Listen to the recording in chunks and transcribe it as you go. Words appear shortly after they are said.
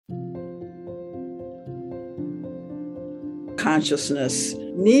consciousness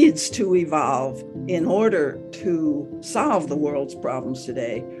needs to evolve in order to solve the world's problems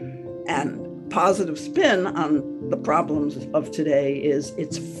today. And positive spin on the problems of today is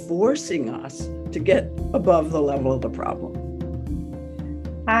it's forcing us to get above the level of the problem.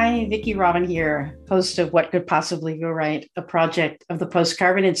 Hi, Vicki Robin here, host of What Could Possibly Go Right, a project of the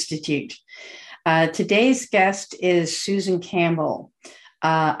Post-Carbon Institute. Today's guest is Susan Campbell.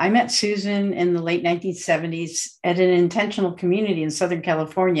 I met Susan in the late 1970s at an intentional community in Southern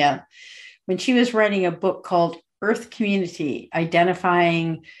California when she was writing a book called Earth Community,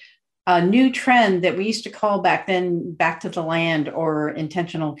 identifying a new trend that we used to call back then back to the land or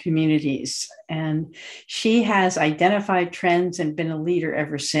intentional communities. And she has identified trends and been a leader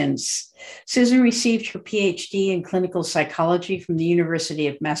ever since. Susan received her PhD in clinical psychology from the University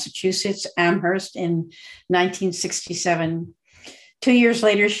of Massachusetts, Amherst in 1967. 2 years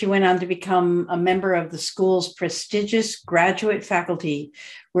later, she went on to become a member of the school's prestigious graduate faculty,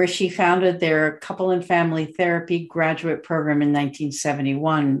 where she founded their couple and family therapy graduate program in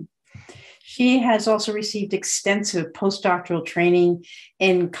 1971. She has also received extensive postdoctoral training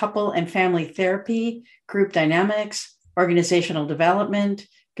in couple and family therapy, group dynamics, organizational development,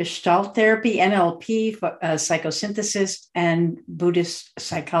 Gestalt therapy, NLP, psychosynthesis, and Buddhist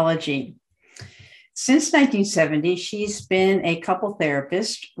psychology. Since 1970, she's been a couple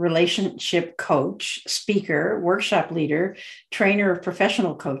therapist, relationship coach, speaker, workshop leader, trainer of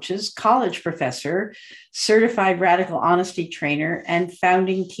professional coaches, college professor, certified radical honesty trainer, and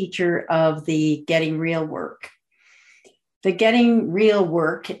founding teacher of the Getting Real work. The Getting Real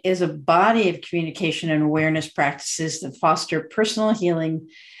work is a body of communication and awareness practices that foster personal healing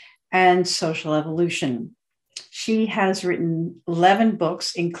and social evolution. She has written 11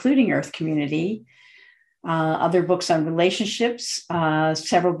 books, including Earth Community, other books on relationships,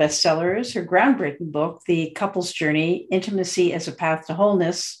 several bestsellers. Her groundbreaking book, The Couple's Journey, Intimacy as a Path to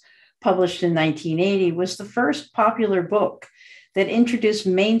Wholeness, published in 1980, was the first popular book that introduced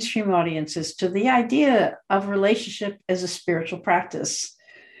mainstream audiences to the idea of relationship as a spiritual practice.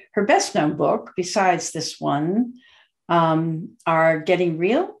 Her best-known book, besides this one, are Getting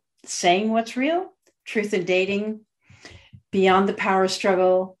Real, Saying What's Real, Truth in Dating, Beyond the Power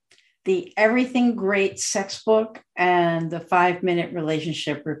Struggle, The Everything Great Sex Book, and The 5-Minute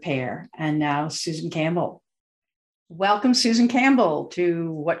Relationship Repair. And now Susan Campbell. Welcome, Susan Campbell,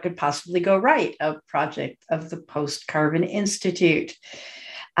 to What Could Possibly Go Right, a project of the Post-Carbon Institute.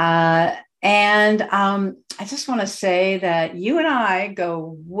 I just want to say that you and I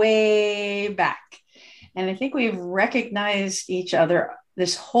go way back. And I think we've recognized each other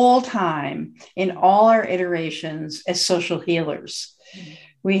this whole time in all our iterations as social healers.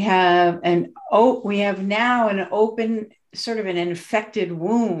 We have now an open, sort of an infected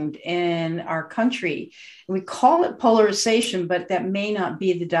wound in our country. We call it polarization, but that may not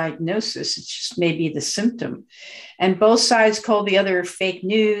be the diagnosis. It just may be the symptom. And both sides call the other fake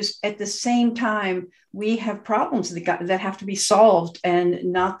news. At the same time, we have problems that have to be solved, and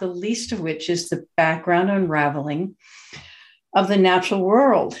not the least of which is the background unraveling of the natural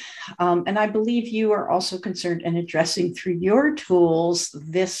world. And I believe you are also concerned in addressing through your tools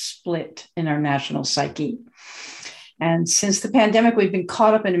this split in our national psyche. And since the pandemic, we've been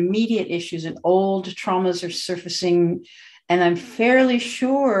caught up in immediate issues, and old traumas are surfacing. And I'm fairly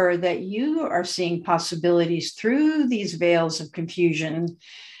sure that you are seeing possibilities through these veils of confusion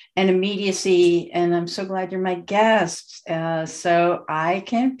and immediacy. And I'm so glad you're my guest. So I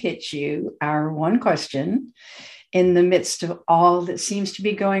can pitch you our one question. In the midst of all that seems to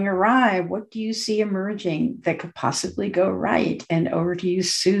be going awry, what do you see emerging that could possibly go right? And over to you,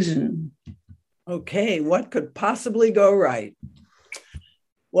 Susan. Okay, what could possibly go right?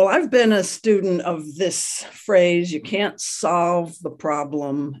 Well, I've been a student of this phrase, you can't solve the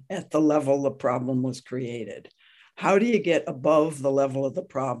problem at the level the problem was created. How do you get above the level of the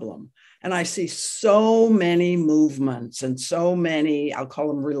problem? And I see so many movements and so many, I'll call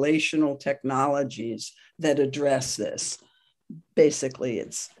them relational technologies that address this. Basically,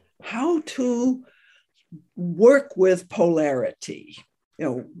 it's how to work with polarity.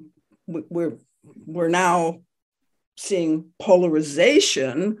 You know, we're now seeing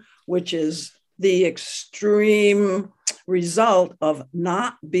polarization, which is the extreme result of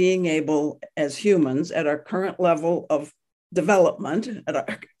not being able, as humans, at our current level of development,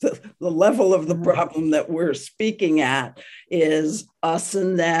 at the level of the problem that we're speaking at is us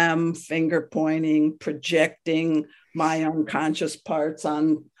and them, finger pointing, projecting my unconscious parts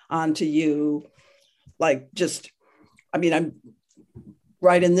onto you. Like I'm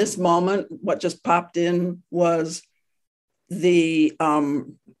right in this moment, what just popped in was the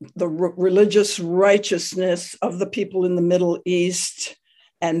the religious righteousness of the people in the Middle East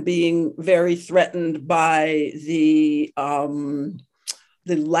and being very threatened by the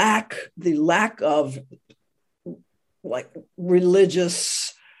lack of like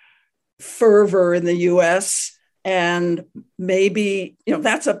religious fervor in the U.S. And maybe,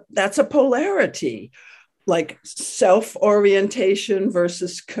 that's a polarity, like self-orientation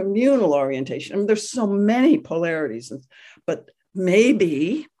versus communal orientation. I mean, there's so many polarities, but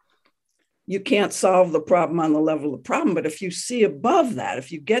maybe you can't solve the problem on the level of the problem. But if you see above that,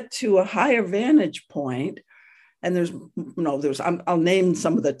 if you get to a higher vantage point, and I'll name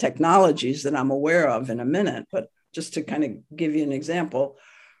some of the technologies that I'm aware of in a minute, but just to kind of give you an example,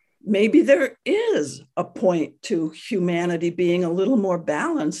 maybe there is a point to humanity being a little more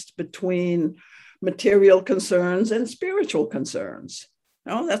balanced between material concerns and spiritual concerns.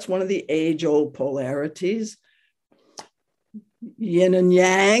 That's one of the age-old polarities. Yin and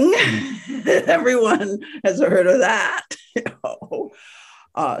yang. Everyone has heard of that.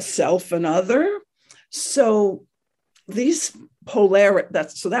 Self and other. So these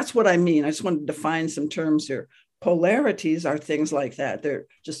that's what I mean. I just want to define some terms here. Polarities are things like that. They're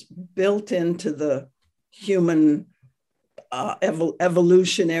just built into the human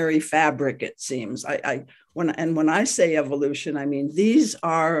evolutionary fabric, it seems. When I say evolution, I mean these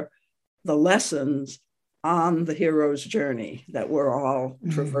are the lessons on the hero's journey that we're all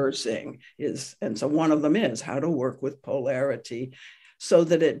traversing. And so one of them is how to work with polarity so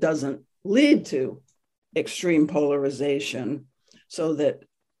that it doesn't lead to extreme polarization, so that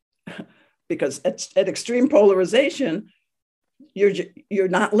because at extreme polarization, you're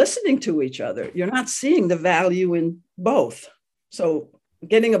not listening to each other. You're not seeing the value in both. So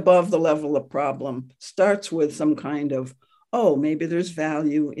getting above the level of problem starts with some kind of, maybe there's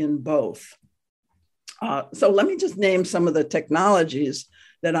value in both. So let me just name some of the technologies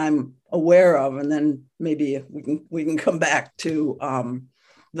that I'm aware of, and then maybe we can come back to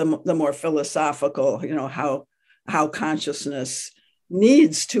the more philosophical, how consciousness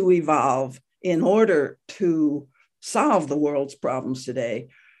needs to evolve in order to solve the world's problems today.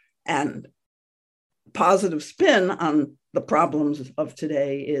 And positive spin on the problems of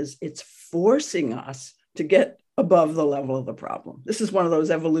today is it's forcing us to get above the level of the problem. This is one of those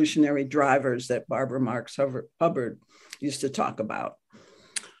evolutionary drivers that Barbara Marx Hubbard used to talk about.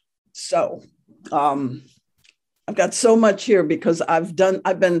 So I've got so much here because I've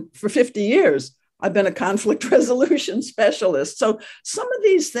been for 50 years, I've been a conflict resolution specialist. So some of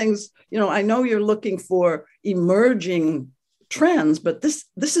these things, I know you're looking for emerging trends, but this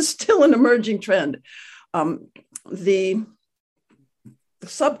is still an emerging trend. The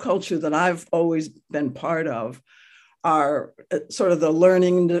subculture that I've always been part of are sort of the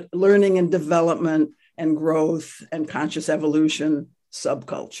learning and development and growth and conscious evolution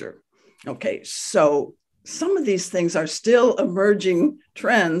subculture. Okay, so some of these things are still emerging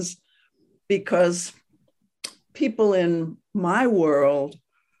trends because people in my world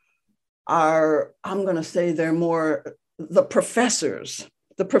are, I'm going to say they're more the professors.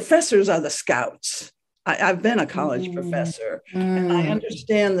 The professors are the scouts. I've been a college professor, and I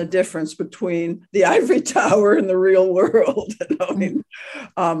understand the difference between the ivory tower and the real world.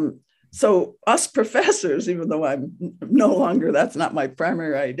 So us professors, even though I'm no longer, that's not my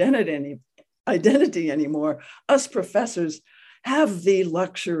primary identity anymore, us professors have the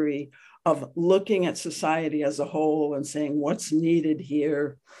luxury of looking at society as a whole and saying what's needed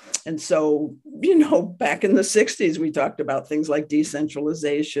here. And so, back in the 60s, we talked about things like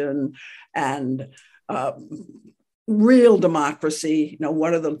decentralization and real democracy.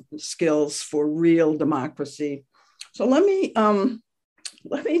 What are the skills for real democracy? So let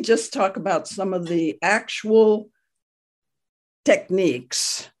me just talk about some of the actual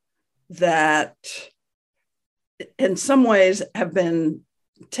techniques that in some ways have been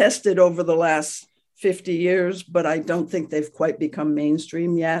tested over the last 50 years, but I don't think they've quite become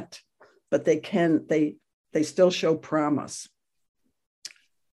mainstream yet, but they still show promise.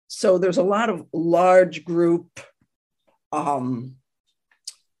 So there's a lot of large group, I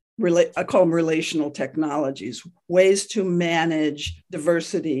call them relational technologies, ways to manage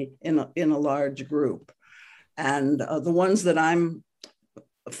diversity in a large group. And the ones that I'm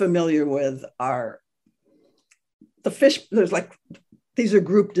familiar with are these are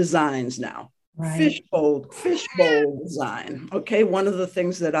group designs now. Right. Fishbowl design. Okay, one of the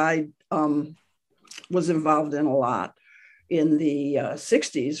things that I was involved in a lot in the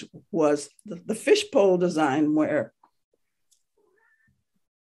 60s was the fishbowl design, where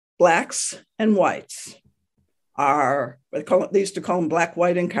Blacks and whites they used to call them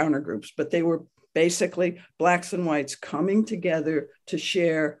black-white encounter groups, but they were basically Blacks and whites coming together to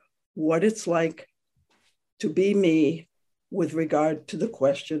share what it's like to be me with regard to the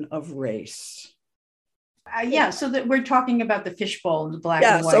question of race. So that we're talking about the fishbowl, the black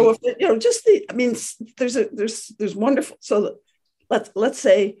and white. So if just I mean, there's wonderful. So let's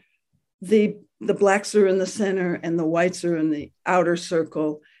say the Blacks are in the center and the whites are in the outer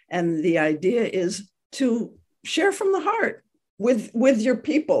circle, and the idea is to share from the heart with your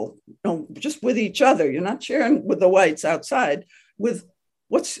people, just with each other. You're not sharing with the whites outside. With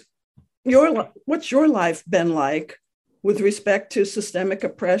what's your life been like with respect to systemic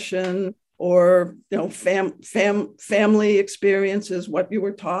oppression, or family experiences, what you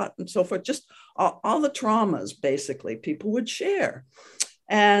were taught, and so forth. Just all the traumas, basically, people would share,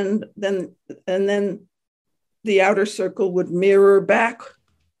 and then the outer circle would mirror back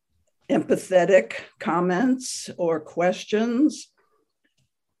empathetic comments or questions,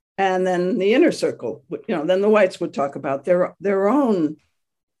 and then the inner circle, then the whites would talk about their own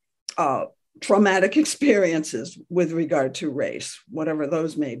traumatic experiences with regard to race, whatever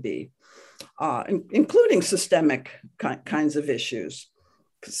those may be. Including systemic kinds of issues,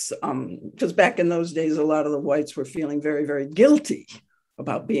 because back in those days, a lot of the whites were feeling very, very guilty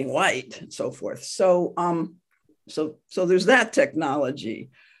about being white and so forth. So there's that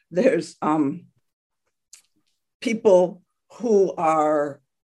technology. There's people who are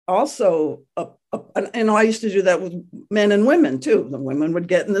also I used to do that with men and women too. The women would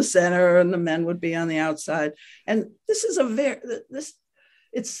get in the center and the men would be on the outside. And this is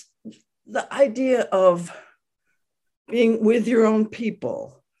it's the idea of being with your own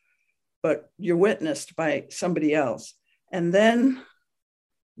people, but you're witnessed by somebody else. And then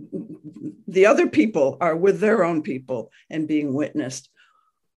the other people are with their own people and being witnessed.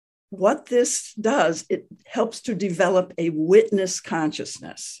 What this does, it helps to develop a witness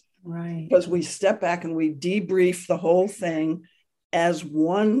consciousness. Right. Because we step back and we debrief the whole thing as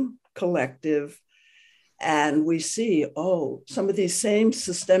one collective. And we see, some of these same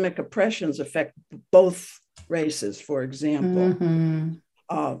systemic oppressions affect both races, for example.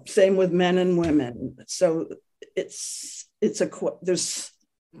 Mm-hmm. Same with men and women. So there's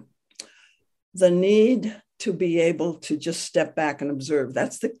the need to be able to just step back and observe.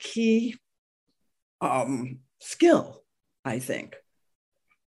 That's the key skill, I think.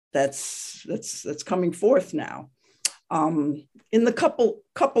 That's coming forth now. In the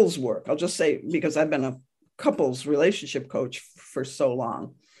couples work, I'll just say, because I've been a couples relationship coach for so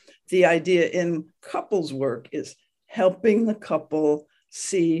long, the idea in couples work is helping the couple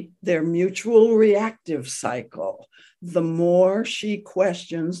see their mutual reactive cycle. The more she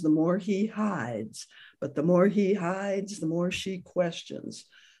questions, the more he hides, but the more he hides, the more she questions.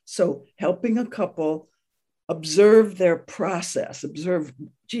 So helping a couple observe their process,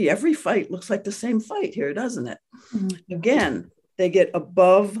 every fight looks like the same fight here, doesn't it? Mm-hmm. Again, they get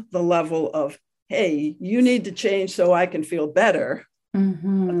above the level of, hey, you need to change so I can feel better,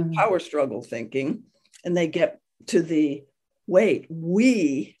 mm-hmm. Power struggle thinking, and they get to the, wait,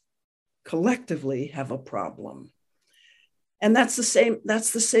 we collectively have a problem. And that's the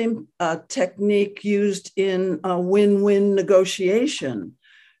same technique used in win-win negotiation.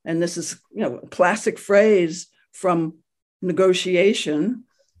 And this is, a classic phrase from negotiation,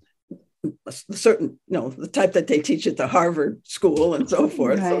 the type that they teach at the Harvard School and so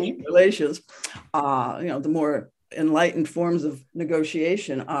forth, right. Social relations. The more enlightened forms of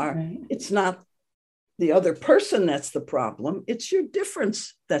negotiation are, right. It's not the other person that's the problem, it's your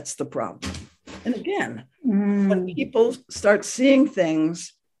difference that's the problem. And again, when people start seeing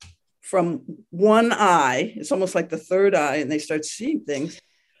things from one eye, it's almost like the third eye, and they start seeing things,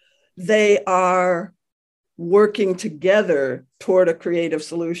 they are working together toward a creative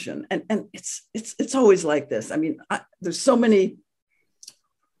solution. And it's always like this. I mean, there's so many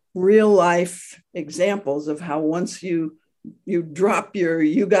real life examples of how once you drop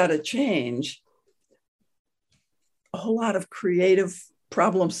you gotta change, a whole lot of creative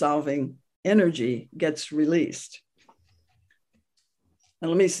problem solving energy gets released.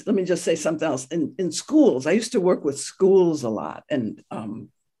 And let me just say something else. In schools, I used to work with schools a lot and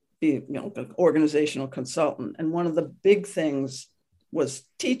be an organizational consultant. And one of the big things was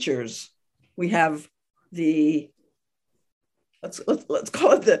teachers. We have let's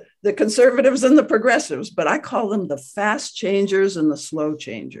call it the conservatives and the progressives, but I call them the fast changers and the slow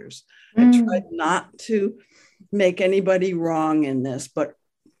changers. I tried not to make anybody wrong in this, but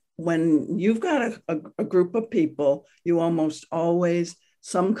when you've got a group of people, you almost always,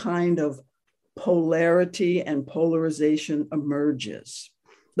 some kind of polarity and polarization emerges.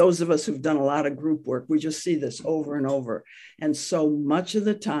 Those of us who've done a lot of group work, we just see this over and over. And so much of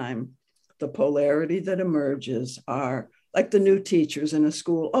the time, the polarity that emerges are like the new teachers in a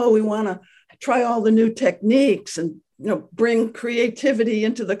school. Oh, we want to try all the new techniques and bring creativity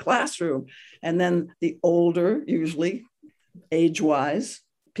into the classroom. And then the older, usually age-wise,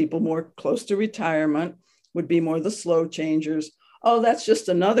 people more close to retirement would be more the slow changers. Oh, that's just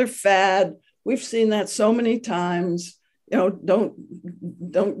another fad. We've seen that so many times.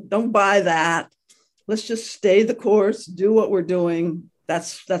 Don't buy that. Let's just stay the course, do what we're doing.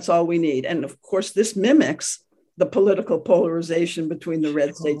 That's all we need. And of course, this mimics the political polarization between the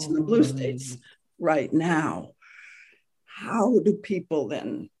red states and the blue states right now. How do people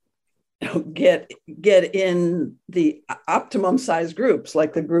then get in the optimum size groups,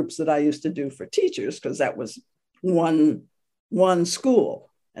 like the groups that I used to do for teachers, because that was one school,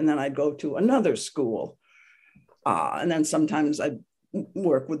 and then I'd go to another school, and then sometimes I'd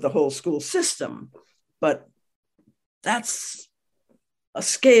work with the whole school system. But that's a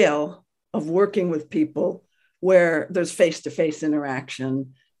scale of working with people where there's face-to-face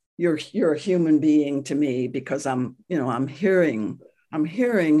interaction. You're a human being to me, because I'm hearing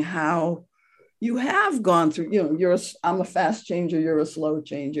how you have gone through, I'm a fast changer, you're a slow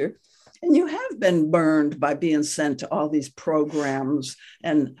changer. And you have been burned by being sent to all these programs.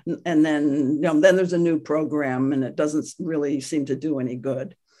 And then there's a new program and it doesn't really seem to do any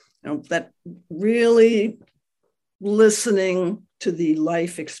good. That really listening to the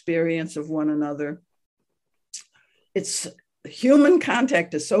life experience of one another. It's human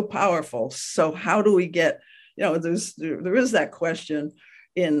contact is so powerful. So how do we get, there is that question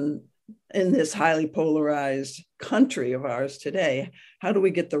in this highly polarized country of ours today. How do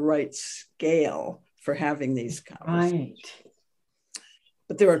we get the right scale for having these conversations? Right.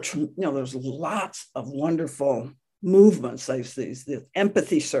 But there are, there's lots of wonderful movements. The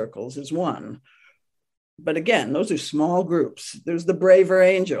empathy circles is one. But again, those are small groups. There's the Braver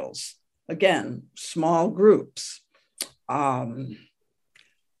Angels. Again, small groups. Back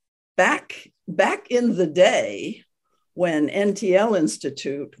in the day, when NTL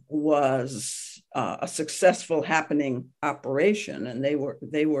Institute was a successful happening operation, and they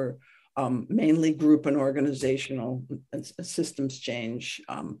were mainly group and organizational and systems change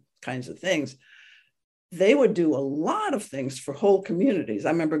kinds of things, they would do a lot of things for whole communities.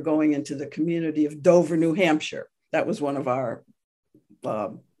 I remember going into the community of Dover, New Hampshire. That was one of our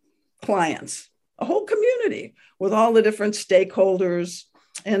clients, a whole community with all the different stakeholders.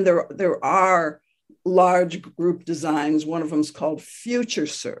 And there are large group designs. One of them is called Future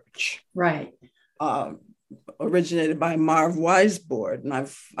Search. Right. Originated by Marv Weisbord. And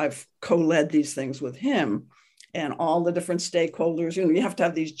I've co-led these things with him and all the different stakeholders. You have to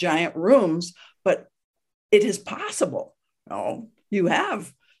have these giant rooms, but it is possible. You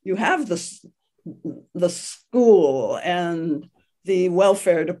have the school and the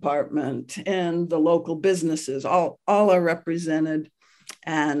welfare department and the local businesses, all are represented,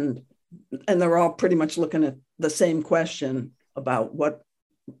 and they're all pretty much looking at the same question about what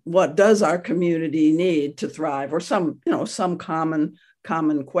does our community need to thrive, or some common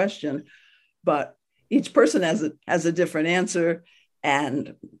question, but each person has a different answer,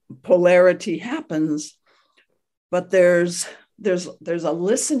 and polarity happens. But there's a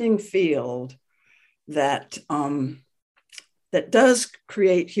listening field that does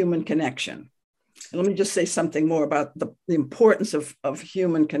create human connection. And let me just say something more about the importance of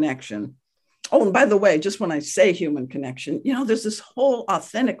human connection. Oh, and by the way, just when I say human connection, there's this whole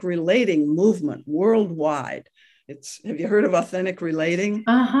authentic relating movement worldwide. Have you heard of authentic relating?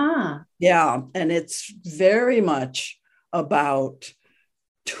 Uh-huh. Yeah, and it's very much about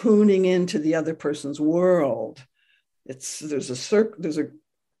tuning into the other person's world. There's a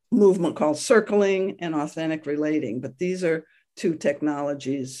movement called circling and authentic relating, but these are two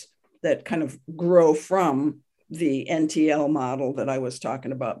technologies that kind of grow from the NTL model that I was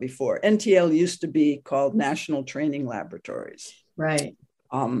talking about before. NTL used to be called National Training Laboratories. Right.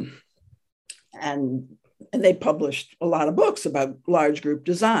 And they published a lot of books about large group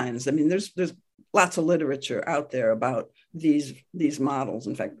designs. I mean, there's lots of literature out there about these models.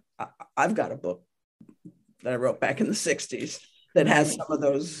 In fact, I've got a book that I wrote back in the 60s that has some of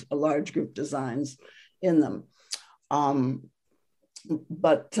those large group designs in them.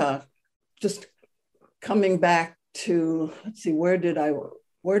 But just coming back to, let's see, where did I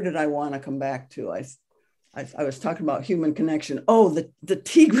want to come back to? I was talking about human connection. Oh, the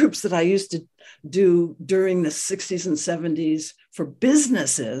tea groups that I used to do during the 60s and 70s for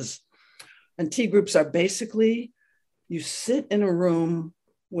businesses. And tea groups are basically, you sit in a room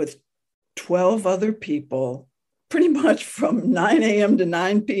with 12 other people pretty much from 9 a.m. to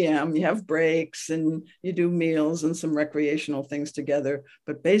 9 p.m. You have breaks and you do meals and some recreational things together.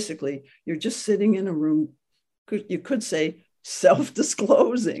 But basically, you're just sitting in a room, you could say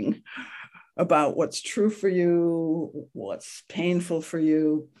self-disclosing about what's true for you, what's painful for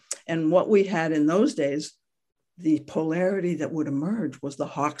you. And what we had in those days, the polarity that would emerge was the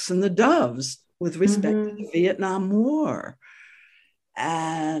hawks and the doves with respect to the Vietnam War.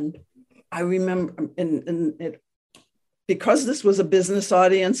 And I remember, because this was a business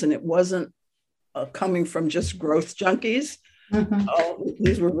audience and it wasn't coming from just growth junkies,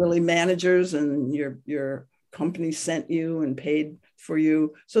 these were really managers, and your company sent you and paid for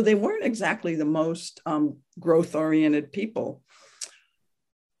you. So they weren't exactly the most growth-oriented people.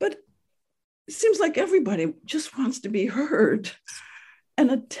 But it seems like everybody just wants to be heard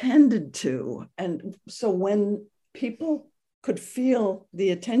and attended to. And so when people could feel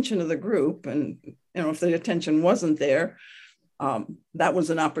the attention of the group, and if the attention wasn't there, that was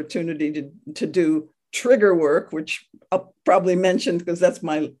an opportunity to do trigger work, which I'll probably mention because that's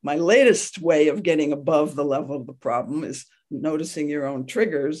my latest way of getting above the level of the problem, is noticing your own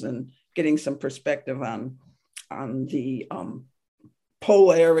triggers and getting some perspective on the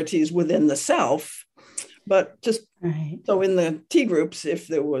polarities within the self. But just so in the T groups, if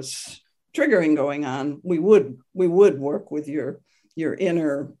there was triggering going on, we would work with your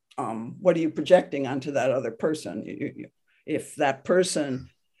inner, what are you projecting onto that other person? If that person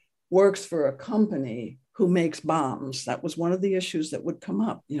works for a company who makes bombs, that was one of the issues that would come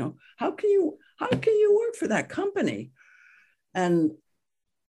up. How can you work for that company? But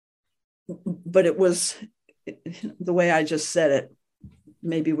it was the way I just said it,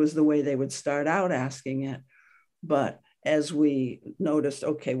 maybe was the way they would start out asking it. But as we noticed,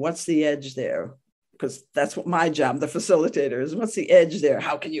 okay, what's the edge there? Because that's what my job, the facilitator, is. What's the edge there?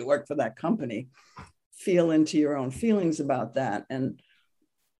 How can you work for that company? Feel into your own feelings about that. And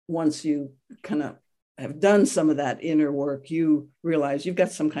once you kind of have done some of that inner work, you realize you've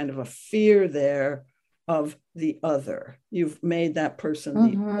got some kind of a fear there of the other. You've made that person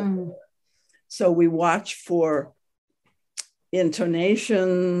the other. So we watch for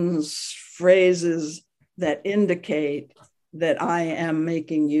intonations, phrases that indicate that I am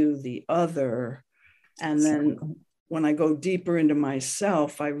making you the other. And then when I go deeper into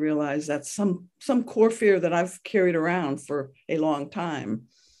myself, I realize that's some core fear that I've carried around for a long time.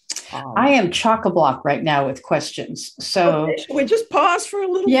 I am chock-a-block right now with questions. So okay, should we just pause for a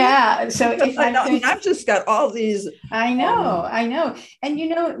little bit? Yeah. So if I've just got all these. I know. And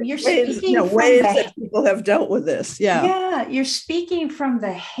you're ways, speaking from ways that people have dealt with this. Yeah. You're speaking from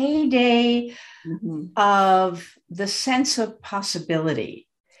the heyday of the sense of possibility.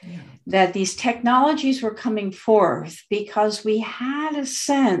 That these technologies were coming forth because we had a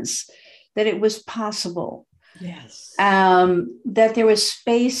sense that it was possible. Yes. That there was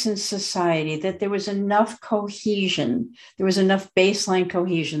space in society, that there was enough cohesion, there was enough baseline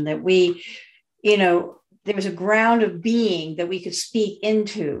cohesion that we, there was a ground of being that we could speak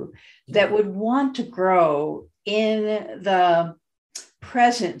into that would want to grow in the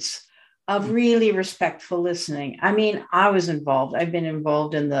presence of really respectful listening. I mean, I've been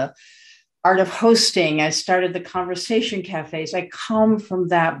involved in the art of hosting. I started the conversation cafes. I come from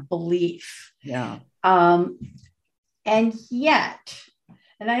that belief. Yeah. And yet,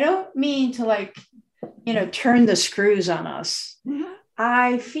 and I don't mean to turn the screws on us.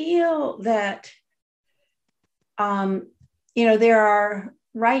 I feel that, there are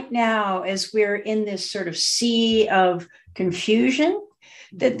right now, as we're in this sort of sea of confusion,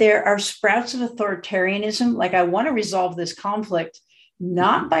 that there are sprouts of authoritarianism. Like, I want to resolve this conflict,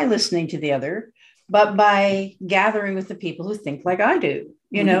 not by listening to the other, but by gathering with the people who think like I do.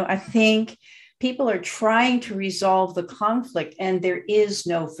 I think people are trying to resolve the conflict, and there is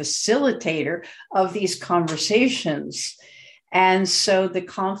no facilitator of these conversations. And so the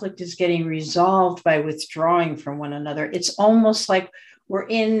conflict is getting resolved by withdrawing from one another. It's almost like we're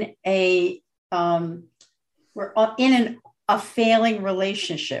in a failing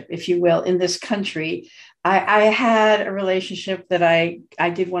relationship, if you will, in this country. I had a relationship that I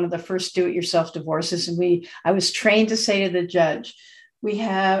did one of the first do-it-yourself divorces, and I was trained to say to the judge, we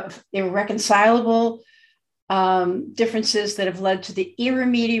have irreconcilable differences that have led to the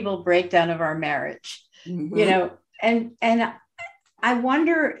irremediable breakdown of our marriage. And I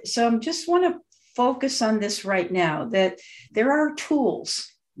wonder, so I just want to focus on this right now, that there are tools,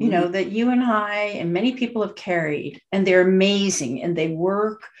 that you and I and many people have carried, and they're amazing, and they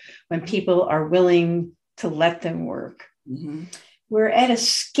work when people are willing to let them work. We're at a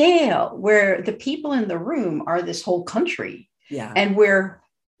scale where the people in the room are this whole country. Yeah. And we're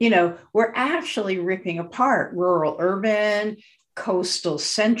we're actually ripping apart rural, urban, coastal,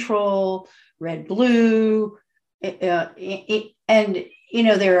 central, red, blue, and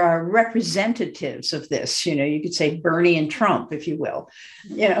there are representatives of this. You could say Bernie and Trump, if you will.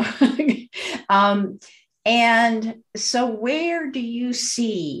 And so, where do you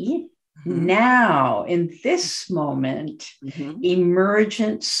see now in this moment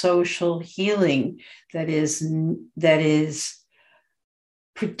emergent social healing that is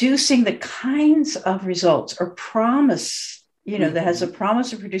producing the kinds of results or promise, that has a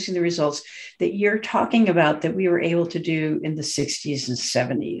promise of producing the results that you're talking about that we were able to do in the 60s and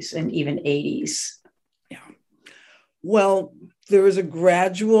 70s and even 80s? Yeah. Well, there was a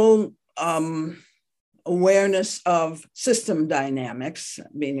gradual awareness of system dynamics. I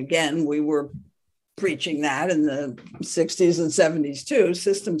mean, again, we were preaching that in the 60s and 70s too,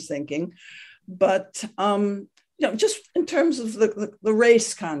 systems thinking. But just in terms of the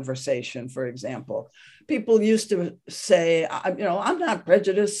race conversation, for example, people used to say, I'm not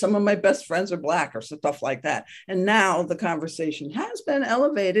prejudiced. Some of my best friends are Black or stuff like that. And now the conversation has been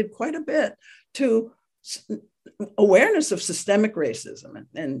elevated quite a bit to awareness of systemic racism,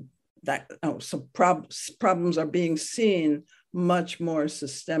 and that so problems are being seen much more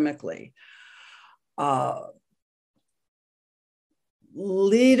systemically.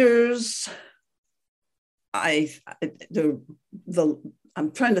 Leaders, I'm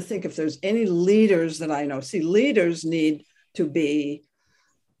trying to think if there's any leaders that I know. See, leaders need to be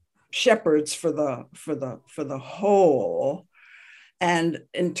shepherds for the whole. And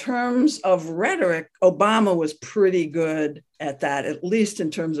in terms of rhetoric, Obama was pretty good at that, at least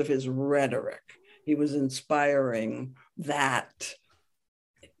in terms of his rhetoric. He was inspiring that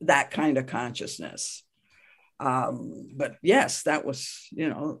kind of consciousness. But yes, that was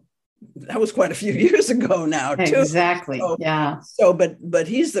quite a few years ago now, too. Exactly. So, yeah. So, but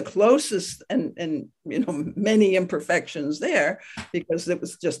he's the closest, and many imperfections there, because it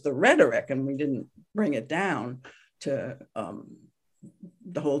was just the rhetoric, and we didn't bring it down to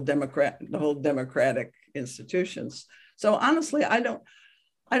the whole democratic institutions. So honestly, I don't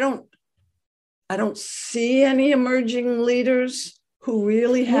see any emerging leaders who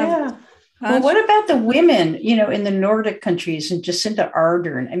really have. Yeah. Well, what about the women, in the Nordic countries and Jacinda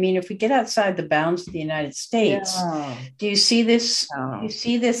Ardern? I mean, if we get outside the bounds of the United States, do you see this? Do you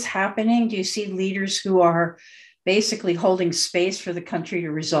see this happening? Do you see leaders who are basically holding space for the country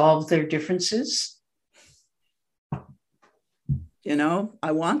to resolve their differences?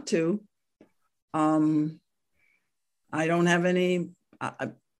 I want to. I don't have any.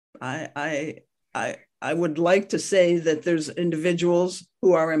 I would like to say that there's individuals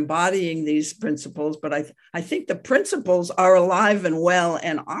who are embodying these principles, but I think the principles are alive and well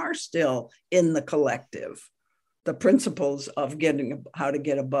and are still in the collective. The principles of how to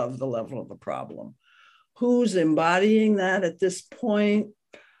get above the level of the problem. Who's embodying that at this point?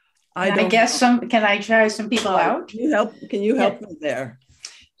 Can I try some people out? Can you help me there?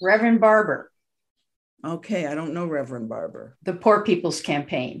 Reverend Barber. Okay, I don't know Reverend Barber. The Poor People's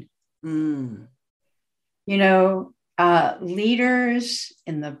Campaign. Leaders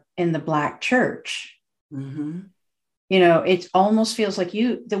in the Black church. It almost feels like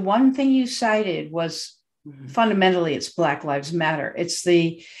the one thing you cited was fundamentally it's Black Lives Matter. It's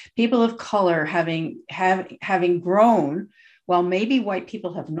the people of color having grown, while maybe white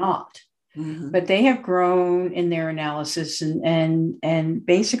people have not. But they have grown in their analysis, and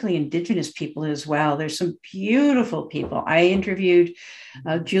basically Indigenous people as well. There's some beautiful people. I interviewed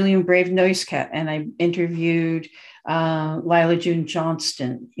Julian Brave Noiscat, and I interviewed Lila June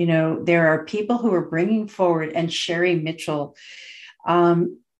Johnston. There are people who are bringing forward, and Sherry Mitchell,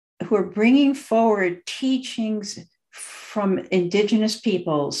 who are bringing forward teachings from Indigenous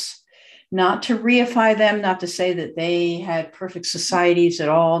peoples, not to reify them, not to say that they had perfect societies at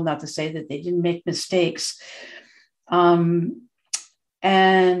all, not to say that they didn't make mistakes. So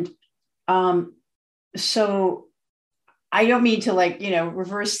I don't mean to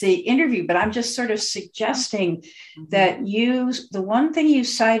reverse the interview, but I'm just sort of suggesting that the one thing you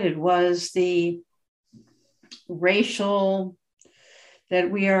cited was the racial,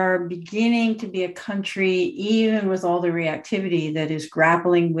 that we are beginning to be a country, even with all the reactivity that is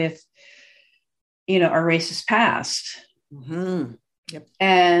grappling with our racist past. Yep.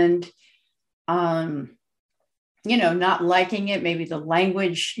 And, not liking it. Maybe the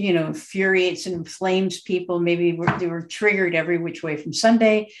language, infuriates and inflames people. Maybe they were triggered every which way from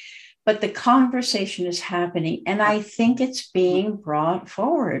Sunday, but the conversation is happening. And I think it's being brought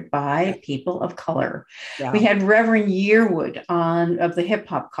forward by people of color. Yeah. We had Reverend Yearwood of the Hip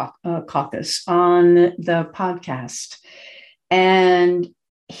Hop Caucus on the podcast. And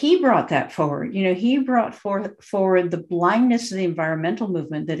he brought that forward. He brought forward the blindness of the environmental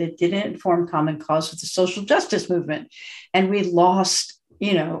movement, that it didn't form common cause with the social justice movement. And we lost,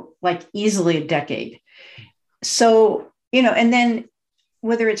 like easily a decade. So, and then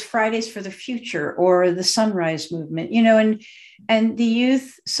whether it's Fridays for the Future or the Sunrise Movement, and the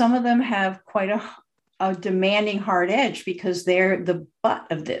youth, some of them have quite a demanding hard edge because they're the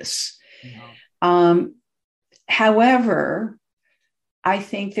butt of this. Yeah. However, I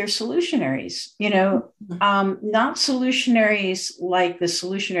think they're solutionaries, not solutionaries like the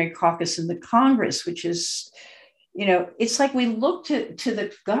Solutionary Caucus in the Congress, which is, it's like we look to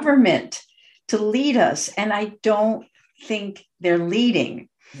the government to lead us. And I don't think they're leading.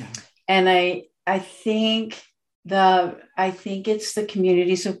 Yeah. And I think it's the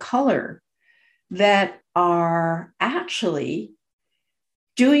communities of color that are actually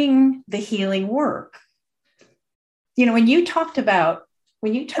doing the healing work. When you talked about,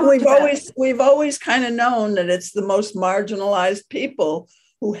 we've always kind of known that it's the most marginalized people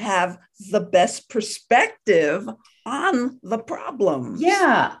who have the best perspective on the problem.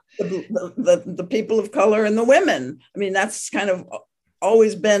 Yeah. The people of color and the women. I mean, that's kind of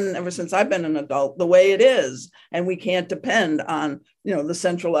always been, ever since I've been an adult, the way it is. And we can't depend on, the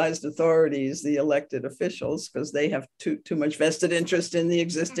centralized authorities, the elected officials, because they have too much vested interest in the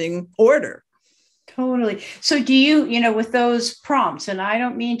existing order. Totally. So do you, with those prompts, and I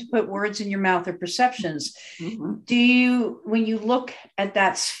don't mean to put words in your mouth or perceptions, do you, when you look at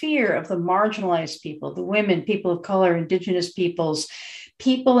that sphere of the marginalized people, the women, people of color, indigenous peoples,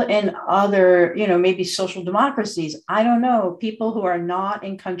 people in other, maybe social democracies, I don't know, people who are not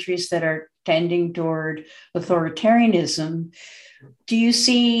in countries that are tending toward authoritarianism, do you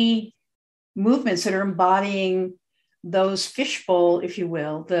see movements that are embodying those fishbowl, if you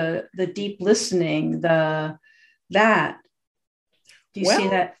will, the deep listening, that? Do you see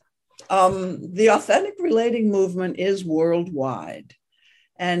that? The authentic relating movement is worldwide,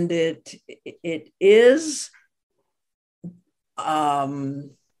 and it is a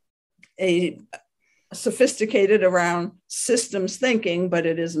sophisticated around systems thinking, but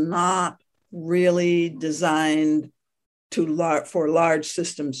it is not really designed for large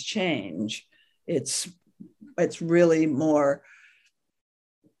systems change. It's really more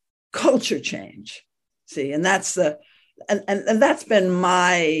culture change. See, and that's and that's been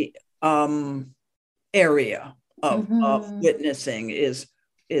my area of witnessing is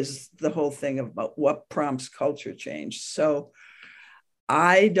the whole thing about what prompts culture change. So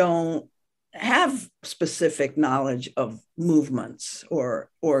I don't have specific knowledge of movements or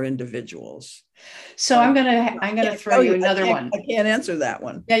individuals. So I'm gonna throw you another one. I can't answer that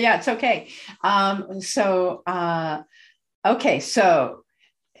one. Yeah, it's okay. Okay, so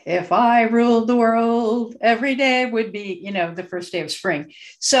if I ruled the world, every day would be, the first day of spring.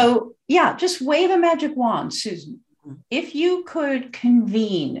 So yeah, just wave a magic wand, Susan. If you could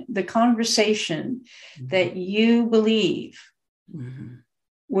convene the conversation that you believe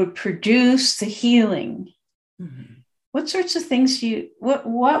would produce the healing, what sorts of things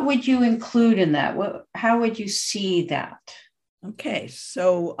what would you include in that? How would you see that? Okay,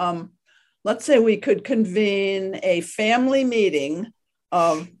 so let's say we could convene a family meeting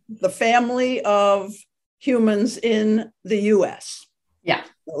of the family of humans in the US. Yeah.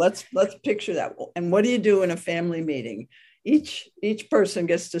 So let's picture that. And what do you do in a family meeting? Each person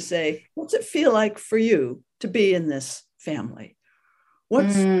gets to say, what's it feel like for you to be in this family?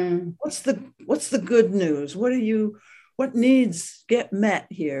 What's the good news? What needs get met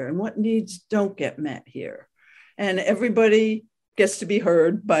here and what needs don't get met here? And everybody gets to be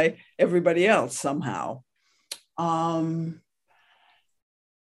heard by everybody else somehow. And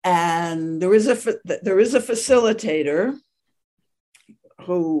there is a facilitator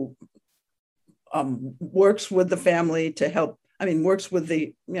who works with the family to help. Works with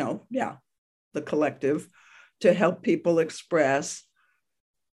the collective to help people express.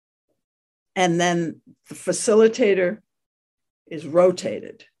 And then the facilitator is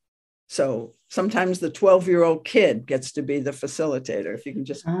rotated. So sometimes the 12-year-old kid gets to be the facilitator, if you can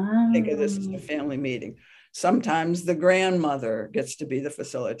just think of this as a family meeting. Sometimes the grandmother gets to be the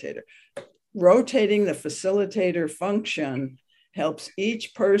facilitator. Rotating the facilitator function helps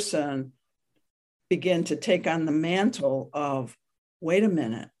each person begin to take on the mantle of, wait a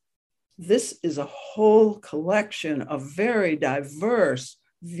minute, this is a whole collection of very diverse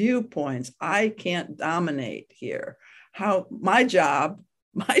viewpoints. I can't dominate here. My job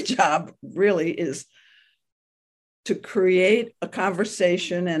really is to create a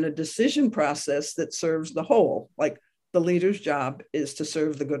conversation and a decision process that serves the whole. Like the leader's job is to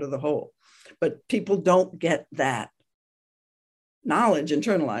serve the good of the whole. But people don't get that knowledge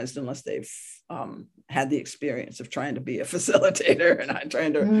internalized unless they've had the experience of trying to be a facilitator and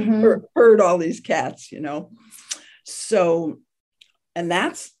trying to herd all these cats, So, and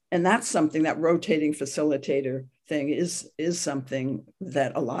that's something, that rotating facilitator thing is something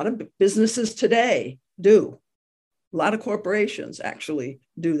that a lot of businesses today do. A lot of corporations actually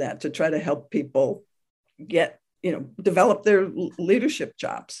do that to try to help people get, develop their leadership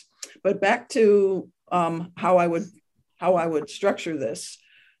chops. But back to how I would structure this.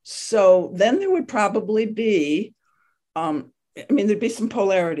 So then there would probably be, there'd be some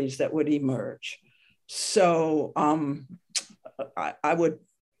polarities that would emerge. So I would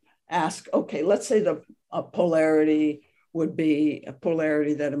ask, okay, let's say a polarity would be a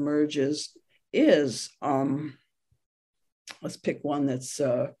polarity that emerges is, let's pick one that's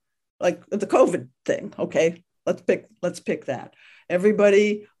like the COVID thing. Okay, let's pick that.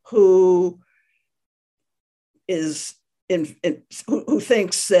 Everybody who is who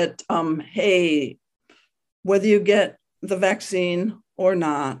thinks that, hey, whether you get the vaccine or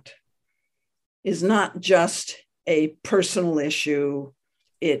not is not just a personal issue,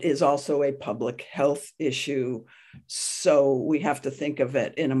 it is also a public health issue. So we have to think of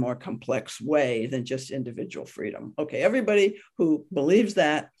it in a more complex way than just individual freedom. Okay, everybody who believes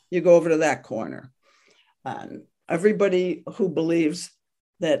that, you go over to that corner. And everybody who believes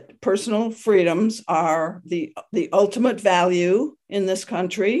that personal freedoms are the ultimate value in this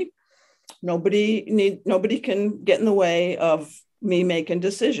country, nobody can get in the way of me making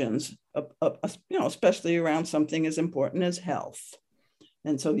decisions, especially around something as important as health.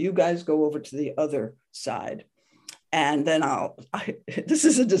 And so you guys go over to the other side. And then this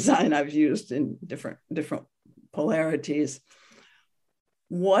is a design I've used in different polarities.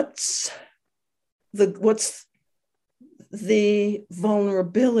 What's the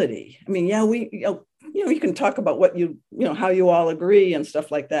vulnerability? I mean, yeah, you can talk about what how you all agree and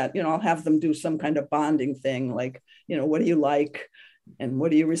stuff like that. I'll have them do some kind of bonding thing, like, what do you like and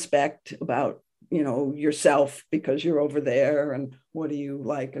what do you respect about yourself because you're over there, and what do you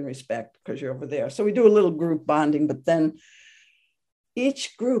like and respect because you're over there. So we do a little group bonding, but then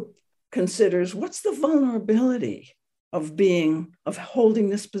each group considers, what's the vulnerability of holding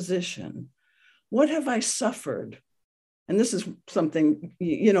this position? What have I suffered? And this is something,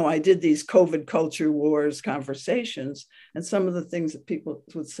 I did these COVID culture wars conversations, and some of the things that people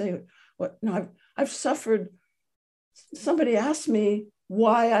would say, I've suffered. Somebody asked me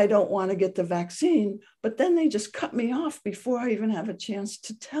why I don't want to get the vaccine, but then they just cut me off before I even have a chance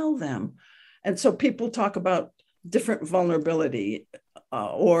to tell them. And so people talk about different vulnerability,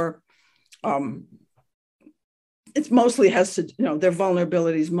 it mostly has to, their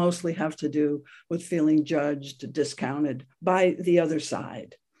vulnerabilities mostly have to do with feeling judged, discounted by the other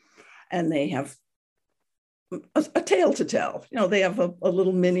side. And they have a tale to tell, they have a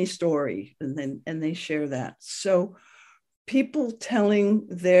little mini story, and they share that. So people telling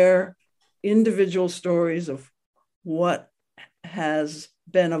their individual stories of what has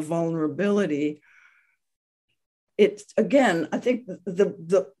been a vulnerability, it's, again, I think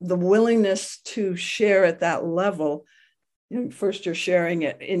the willingness to share at that level, first you're sharing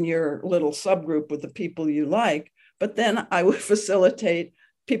it in your little subgroup with the people you like, but then I would facilitate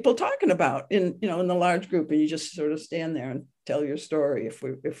people talking about in the large group, and you just sort of stand there and tell your story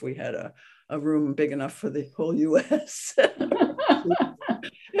if we had a room big enough for the whole US. But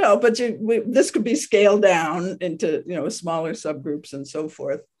this could be scaled down into smaller subgroups and so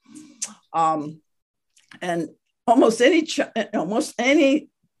forth. And almost any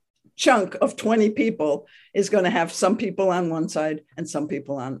chunk of 20 people is going to have some people on one side and some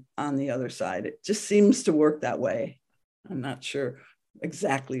people on the other side. It just seems to work that way. I'm not sure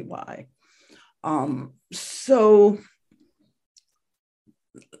exactly why. So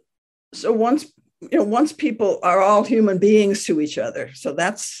once people are all human beings to each other, so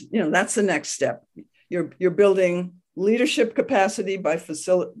that's the next step. You're building leadership capacity by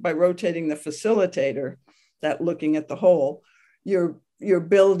rotating the facilitator, that looking at the whole. You're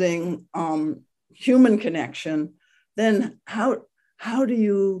building human connection. Then how do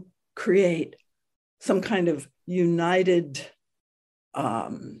you create some kind of united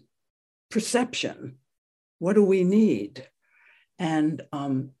perception? What do we need? And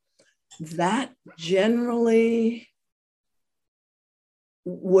that generally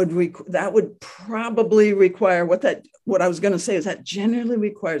would probably require what I was going to say is that generally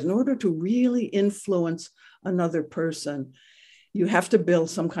requires, in order to really influence another person, you have to build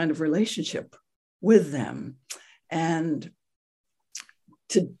some kind of relationship with them. And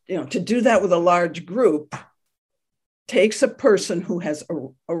to do that with a large group takes a person who has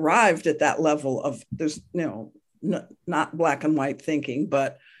arrived at that level of, there's not black and white thinking,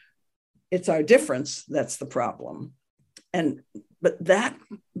 but it's our difference that's the problem. But that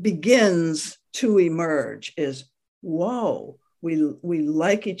begins to emerge is, whoa, we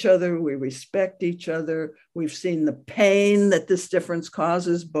like each other, we respect each other, we've seen the pain that this difference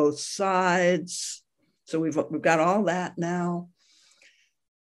causes both sides. So we've got all that now.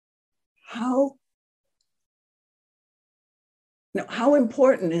 How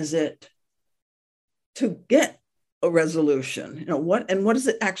important is it to get a resolution? What does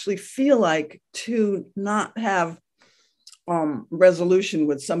it actually feel like to not have resolution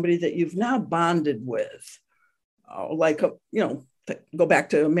with somebody that you've now bonded with? Go back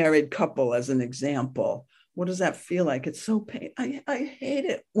to a married couple as an example. What does that feel like? It's so pain. I hate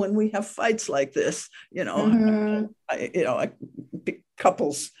it when we have fights like this.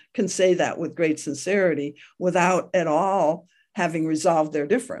 Couples can say that with great sincerity without at all having resolved their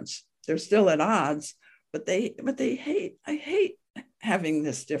difference. They're still at odds, but I hate having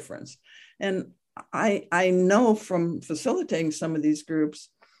this difference. And I know from facilitating some of these groups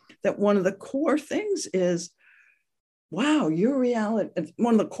that one of the core things is, wow, your reality,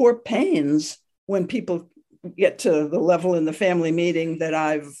 one of the core pains when people get to the level in the family meeting that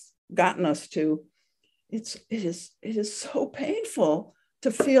I've gotten us to, it is so painful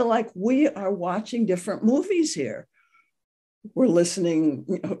to feel like we are watching different movies here. We're listening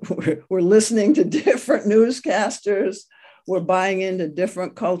to different newscasters. We're buying into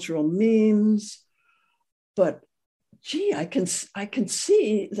different cultural memes. But gee, I can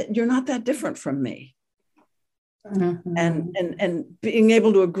see that you're not that different from me. Mm-hmm. And being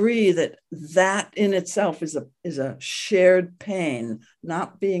able to agree that in itself is a shared pain,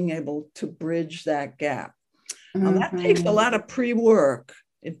 not being able to bridge that gap. Now, that takes a lot of pre-work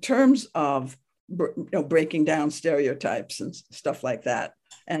in terms of breaking down stereotypes and stuff like that.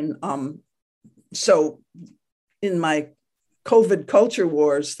 And so in my COVID culture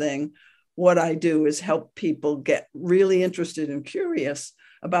wars thing, what I do is help people get really interested and curious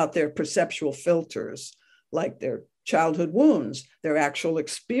about their perceptual filters, like their childhood wounds, their actual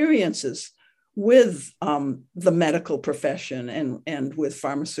experiences with the medical profession and with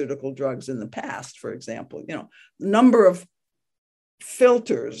pharmaceutical drugs in the past, for example. Number of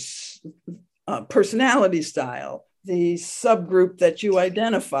filters, personality style, the subgroup that you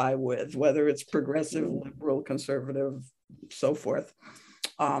identify with, whether it's progressive, liberal, conservative, so forth,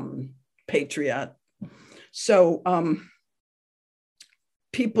 patriot. So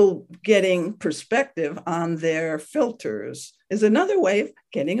people getting perspective on their filters is another way of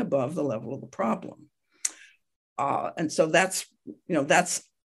getting above the level of the problem. And so that's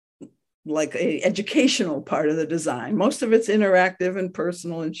like a educational part of the design. Most of it's interactive and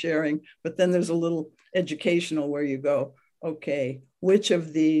personal and sharing, but then there's a little educational where you go, okay, which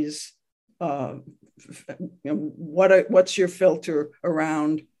of these, what's your filter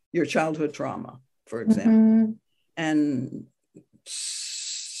around your childhood trauma, for example? Mm-hmm. And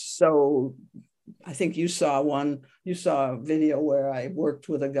so I think you saw a video where I worked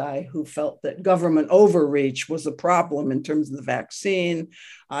with a guy who felt that government overreach was a problem in terms of the vaccine.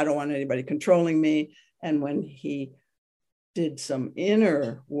 I don't want anybody controlling me. And when he did some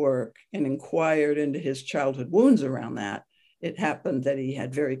inner work and inquired into his childhood wounds around that, it happened that he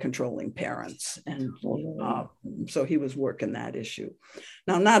had very controlling parents. And so he was working that issue.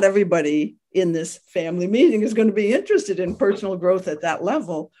 Now, not everybody in this family meeting is going to be interested in personal growth at that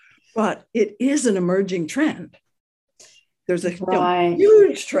level, but it is an emerging trend. There's a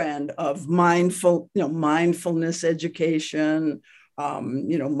huge trend of mindfulness education,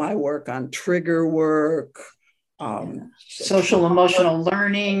 my work on trigger work, social emotional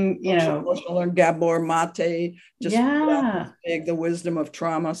learning, emotional learning, Gabor Mate, the wisdom of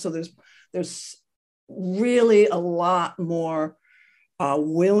trauma. So there's really a lot more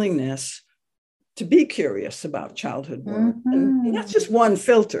willingness to be curious about childhood work. Mm-hmm. And that's just one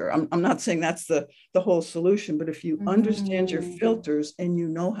filter. I'm not saying that's the whole solution, but if you understand your filters and you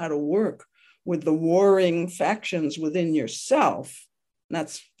know how to work with the warring factions within yourself,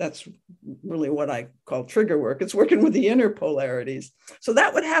 that's really what I call trigger work. It's working with the inner polarities. So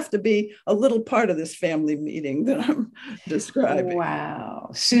that would have to be a little part of this family meeting that I'm describing.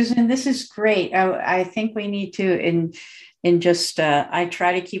 Wow. Susan, this is great. I think we need to, I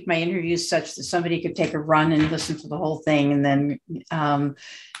try to keep my interviews such that somebody could take a run and listen to the whole thing. And then,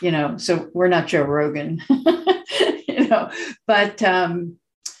 so we're not Joe Rogan, but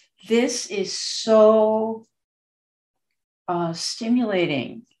this is so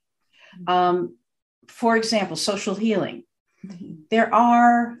stimulating. For example, social healing. Mm-hmm.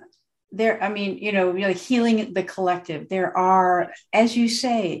 Healing the collective. There are, as you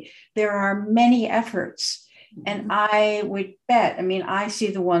say, there are many efforts And I would bet, I mean, I see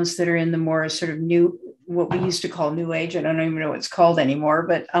the ones that are in the more sort of new, what we used to call new age. I don't even know what it's called anymore,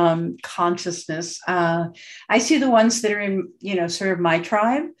 but consciousness. I see the ones that are in, sort of my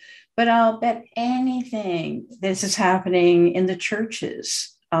tribe, but I'll bet anything this is happening in the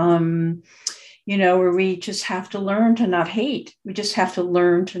churches, where we just have to learn to not hate. We just have to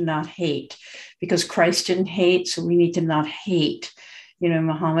learn to not hate because Christ didn't hate. So we need to not hate.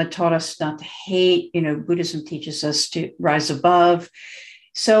 Muhammad taught us not to hate. Buddhism teaches us to rise above.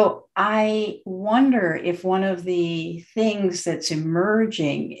 So I wonder if one of the things that's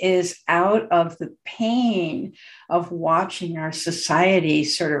emerging is out of the pain of watching our society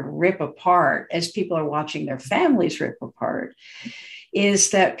sort of rip apart as people are watching their families rip apart,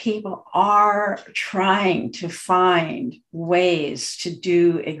 is that people are trying to find ways to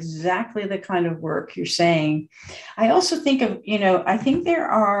do exactly the kind of work you're saying. I also think of, I think there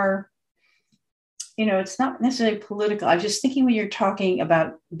are, it's not necessarily political. I was just thinking when you're talking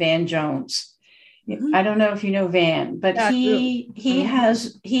about Van Jones, I don't know if you know Van, but he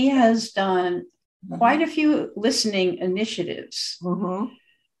has done quite a few listening initiatives,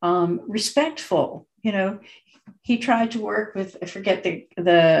 respectful, he tried to work with, I forget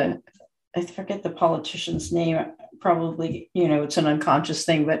the politician's name, probably, it's an unconscious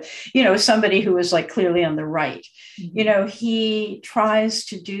thing, but, somebody who was like clearly on the right, he tries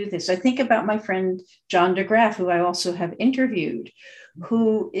to do this. I think about my friend, John DeGraff, who I also have interviewed,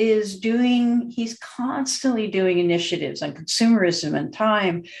 he's constantly doing initiatives on consumerism and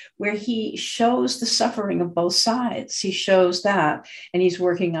time where he shows the suffering of both sides. He shows that, and he's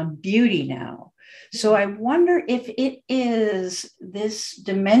working on beauty now. So I wonder if it is this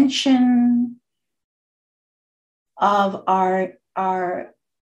dimension of our,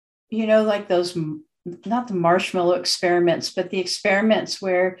 like those, not the marshmallow experiments, but the experiments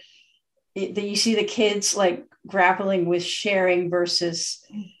where you see the kids like grappling with sharing versus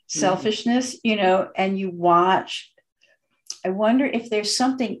selfishness, and you watch. I wonder if there's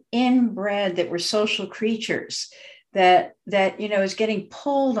something inbred that we're social creatures that is getting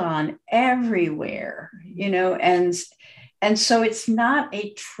pulled on everywhere, and so it's not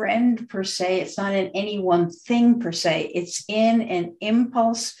a trend per se. It's not in any one thing per se. It's in an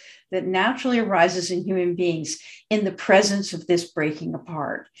impulse that naturally arises in human beings in the presence of this breaking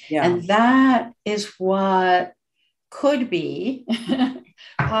apart. Yeah. And that is what could be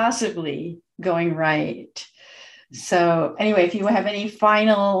possibly going right. So anyway, if you have any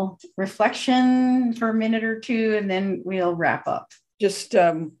final reflection for a minute or two, and then we'll wrap up. Just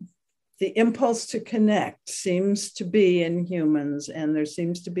the impulse to connect seems to be in humans, and there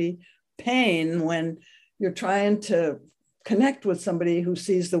seems to be pain when you're trying to connect with somebody who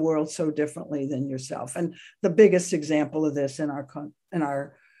sees the world so differently than yourself. And the biggest example of this in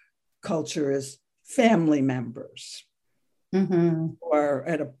our culture is family members who are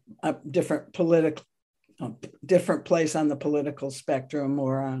at a different different place on the political spectrum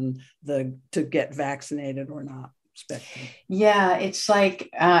or on the to get vaccinated or not spectrum. Yeah, it's like,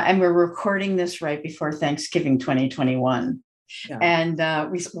 and we're recording this right before Thanksgiving 2021. Yeah. And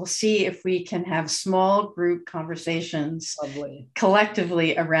we'll see if we can have small group conversations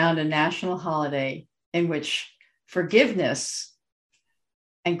collectively around a national holiday in which forgiveness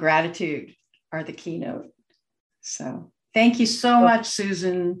and gratitude are the keynote. So thank you so much,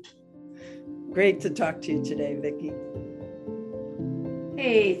 Susan. Great to talk to you today, Vicki.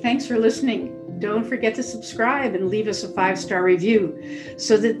 Hey, thanks for listening. Don't forget to subscribe and leave us a 5-star review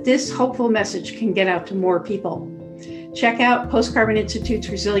so that this hopeful message can get out to more people. Check out Post Carbon Institute's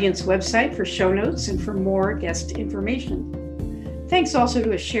Resilience website for show notes and for more guest information. Thanks also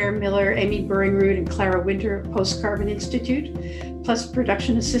to Asher Miller, Amy Burringrud, and Clara Winter of Post Carbon Institute, plus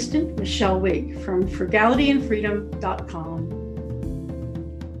production assistant Michelle Wigg from frugalityandfreedom.com.